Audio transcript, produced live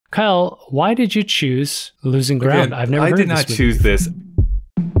Kyle, why did you choose Losing Ground? Again, I've never heard of this movie. I did not choose this.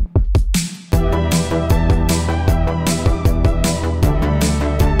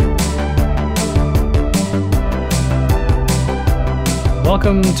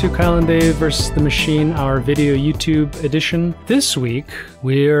 Welcome to Kyle and Dave vs. the Machine, our video YouTube edition. This week,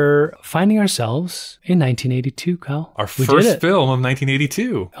 we're finding ourselves in 1982, Kyle. Our first film of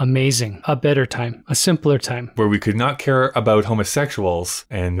 1982. Amazing. A better time. A simpler time. Where we could not care about homosexuals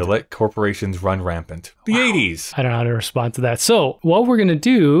and let corporations run rampant. The 80s. I don't know how to respond to that. So, what we're going to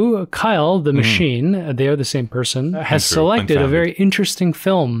do, Kyle, the Machine, they are the same person, has selected a very interesting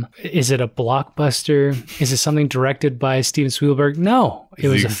film. Is it a blockbuster? Is it something directed by Steven Spielberg? No. It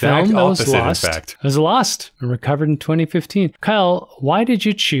was a film that was lost. It was lost and recovered in 2015. Kyle, why did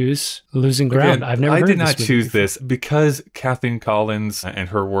you choose Losing Ground? Again, I've never heard of this movie. I did not choose this because Kathleen Collins and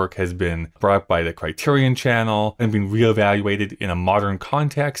her work has been brought by the Criterion Channel and been reevaluated in a modern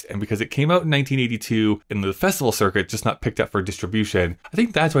context, and because it came out in 1982 in the festival circuit, just not picked up for distribution. I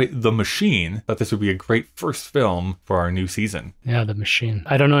think that's why The Machine thought this would be a great first film for our new season. Yeah, The Machine.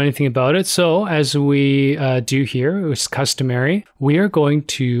 I don't know anything about it, so as we do here, it was customary, we are going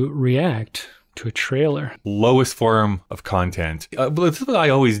to react to a trailer. Lowest form of content. But this is what I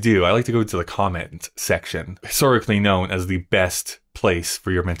always do. I like to go to the comment section, historically known as the best place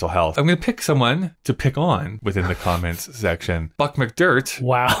for your mental health. I'm going to pick someone to pick on within the comments section. Buck McDirt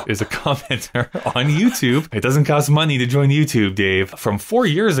is a commenter on YouTube. It doesn't cost money to join YouTube, Dave. From 4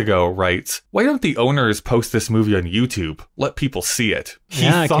 years ago, writes, why don't the owners post this movie on YouTube? Let people see it. He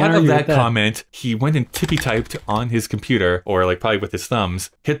thought of that comment. He went and tippy-typed on his computer, or like probably with his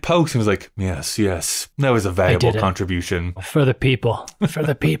thumbs, hit post and was like, yes, that was a valuable contribution. For the people. For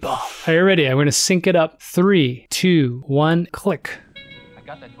the people. Are you ready? I'm going to sync it up. 3, 2, 1, click.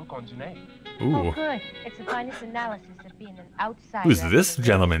 Got that book on Janae. Ooh. Oh, good. It's the finest analysis of being an outsider. Who's this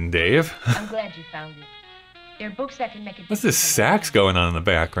gentleman, Dave? I'm glad you found it. There are books that can make a difference. What's this sax going on in the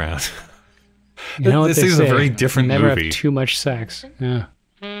background? You know what this they is say, a very different never movie. Have too much sax. Yeah.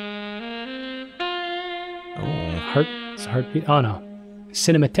 Oh. It's a heartbeat. Oh no.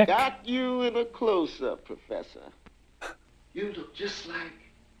 Cinematheque. Got you in a close-up, Professor. You look just like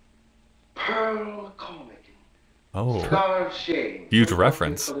Pearl McCormick. Oh, huge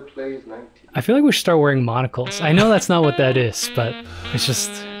reference. I feel like we should start wearing monocles. I know that's not what that is, but it's just,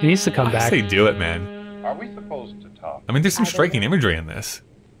 it needs to come back. I say do it, man. Are we supposed to talk? I mean, there's some striking imagery in this.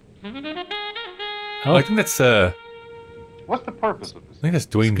 Oh, I think that's, What's the purpose of this? I think that's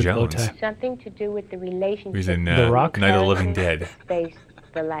Dwayne Jones. Something to do with the relationship. He's in The Rock? Night of the Living Dead. Space,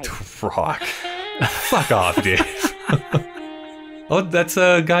 the light. Rock. Fuck off, Dave. Oh, that's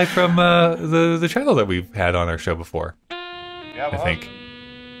a guy from the channel that we've had on our show before. Yeah, I think.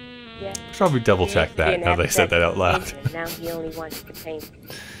 Yeah. Should probably double check that now that I said that out loud. Now he only wants to paint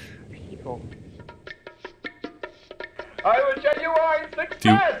people. I'm a genuine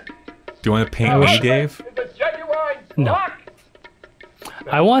success! Do you want to paint me, Dave? It's a genuine No.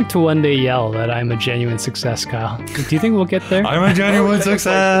 I want to one day yell that I'm a genuine success, Kyle. Do you think we'll get there? I'm a genuine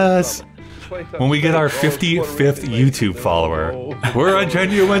success! When we get our 55th YouTube follower, we're a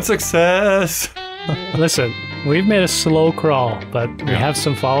genuine success! Listen, we've made a slow crawl, but we have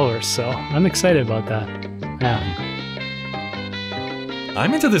some followers, so I'm excited about that. Yeah.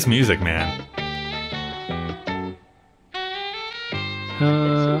 I'm into this music, man.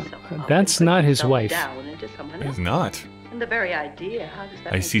 That's not his wife. He's not. And the very idea, how does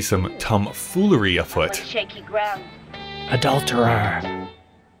that I see some tomfoolery afoot. Shaky ground. Adulterer.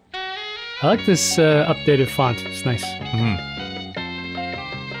 I like this updated font. It's nice.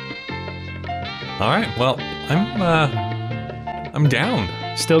 All right. Well, I'm down.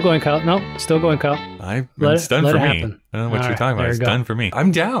 Still going, Kyle? No, still going, Kyle. It's done for me. Happen. I don't know what you're talking about. It's done for me.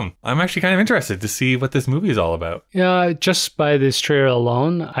 I'm down. I'm actually kind of interested to see what this movie is all about. Yeah, just by this trailer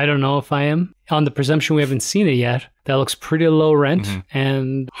alone, I don't know if I am. On the presumption we haven't seen it yet, that looks pretty low rent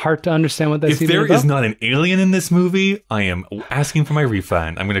and hard to understand what that's If even there about. is not an alien in this movie, I am asking for my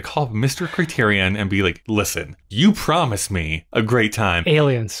refund. I'm going to call Mr. Criterion and be like, listen, you promised me a great time.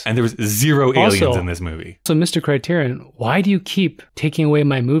 Aliens. And there was zero aliens in this movie. So, Mr. Criterion, why do you keep taking away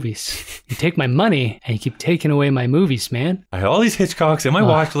my movies? You take my money and you keep taking away my movies, man. I had all these Hitchcocks in my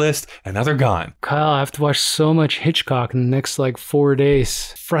watch list and now they're gone. Kyle, I have to watch so much Hitchcock in the next 4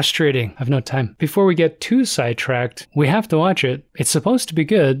 days. Frustrating. I have no time. Before we get too sidetracked, we have to watch it. It's supposed to be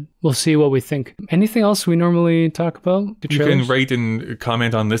good. We'll see what we think. Anything else we normally talk about? You can rate and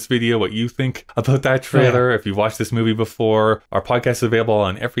comment on this video what you think about that trailer. If you've watched this movie before, our podcast is available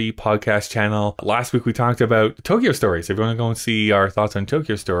on every podcast channel. Last week we talked about Tokyo Story. So if you want to go and see our thoughts on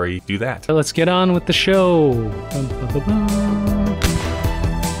Tokyo Story, do that. So let's get on with the show. Bum, bum, bum, bum.